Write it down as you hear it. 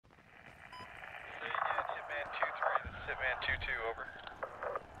2-2, over.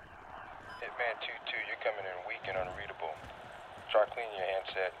 Hitman 2-2, you're coming in weak and unreadable. Try cleaning your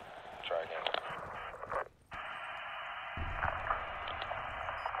handset. Try again.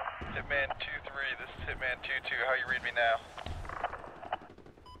 Hitman 2-3, this is Hitman 2-2. How you read me now?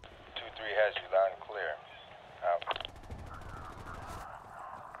 2-3 has you loud and clear. Out.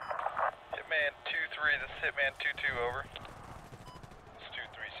 Hitman 2-3, this is Hitman 2-2, over. This is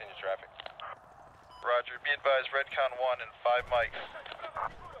 2-3, send your traffic. Roger, be advised, Redcon 1 and 5 mics.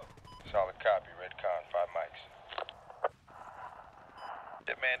 Solid copy, Redcon, 5 mics.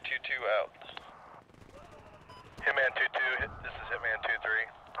 Hitman 2-2 out. Hitman 2-2, this is Hitman 2-3.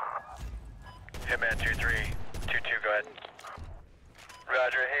 Hitman 2-3, 2-2, go ahead.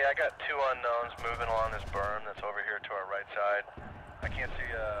 Roger, hey, I got 2 unknowns moving along this berm that's over here to our right side. I can't see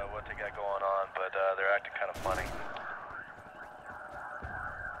what they got going on, but they're acting kind of funny.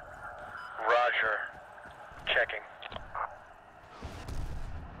 Roger, checking.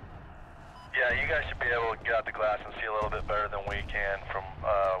 Yeah, you guys should be able to get out the glass and see a little bit better than we can from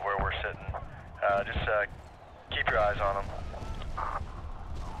where we're sitting. Just keep your eyes on them.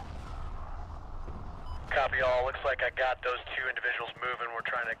 Copy all. Looks like I got those 2 individuals moving. We're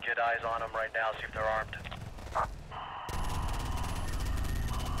trying to get eyes on them right now, see if they're armed.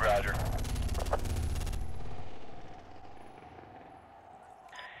 Roger.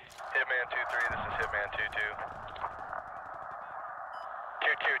 Hitman 2-3, this is Hitman 2-2.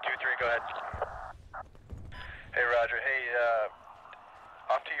 2-2, 2-3, go ahead. Hey, Roger. Hey,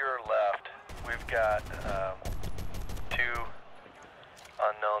 off to your left, we've got 2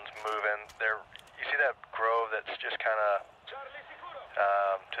 unknowns moving. You see that grove that's just kind of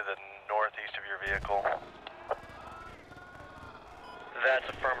to the northeast of your vehicle? That's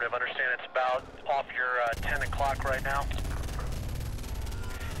affirmative. Understand it's about off your 10 o'clock right now?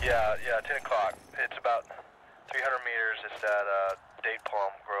 Yeah, 10 o'clock. It's about 300 meters. It's that date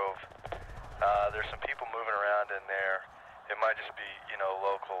palm grove. There's some people moving around in there. It might just be,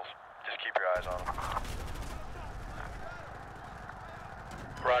 locals. Just keep your eyes on them.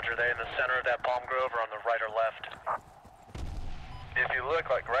 Roger, they in the center of that palm grove or on the right or left? If you look,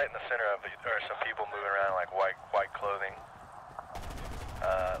 like right in the center of it, there are some people moving around like white clothing.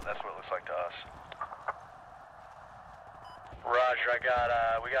 That's what it looks like to us. Roger,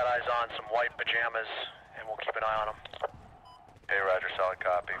 we got eyes on some white pajamas, and we'll keep an eye on them. Hey, Roger, solid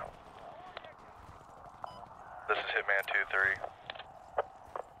copy. This is Hitman 2-3.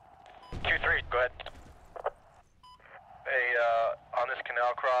 2-3, go ahead. Hey, on this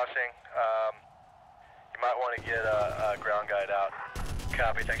canal crossing, you might want to get a ground guide out.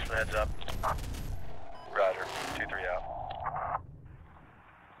 Copy, thanks for the heads up. Roger, 2-3 out.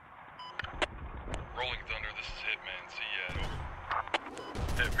 Rolling Thunder, this is Hitman, Seat, over.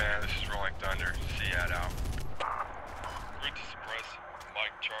 Hitman, this is Rolling Thunder, Seat out. Grid to suppress,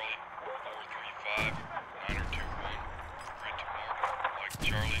 Mike Charlie, 435, 921. Grid to mark, Mike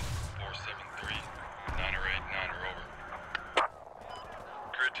Charlie, 473, 908, 9er over.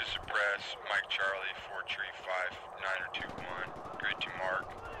 Grid to suppress, Mike Charlie, 435, 921. Grid to mark,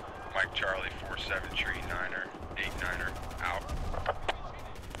 Mike Charlie, 473, 9er, 89er, out.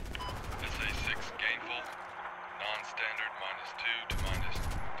 SA6 gainful, non-standard -2 to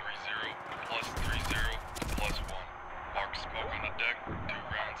 -30, +30 to +1. Mark smoke on the deck, 2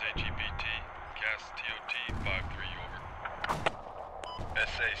 rounds AGBT, cast TOT 5-3 over.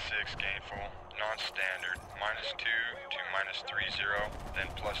 SA6 gainful, non-standard, -2 to -30, then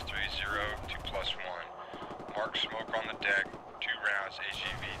 +30 to +1. Mark smoke on the deck, 2 rounds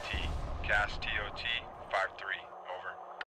AGBT, cast TOT 5-3.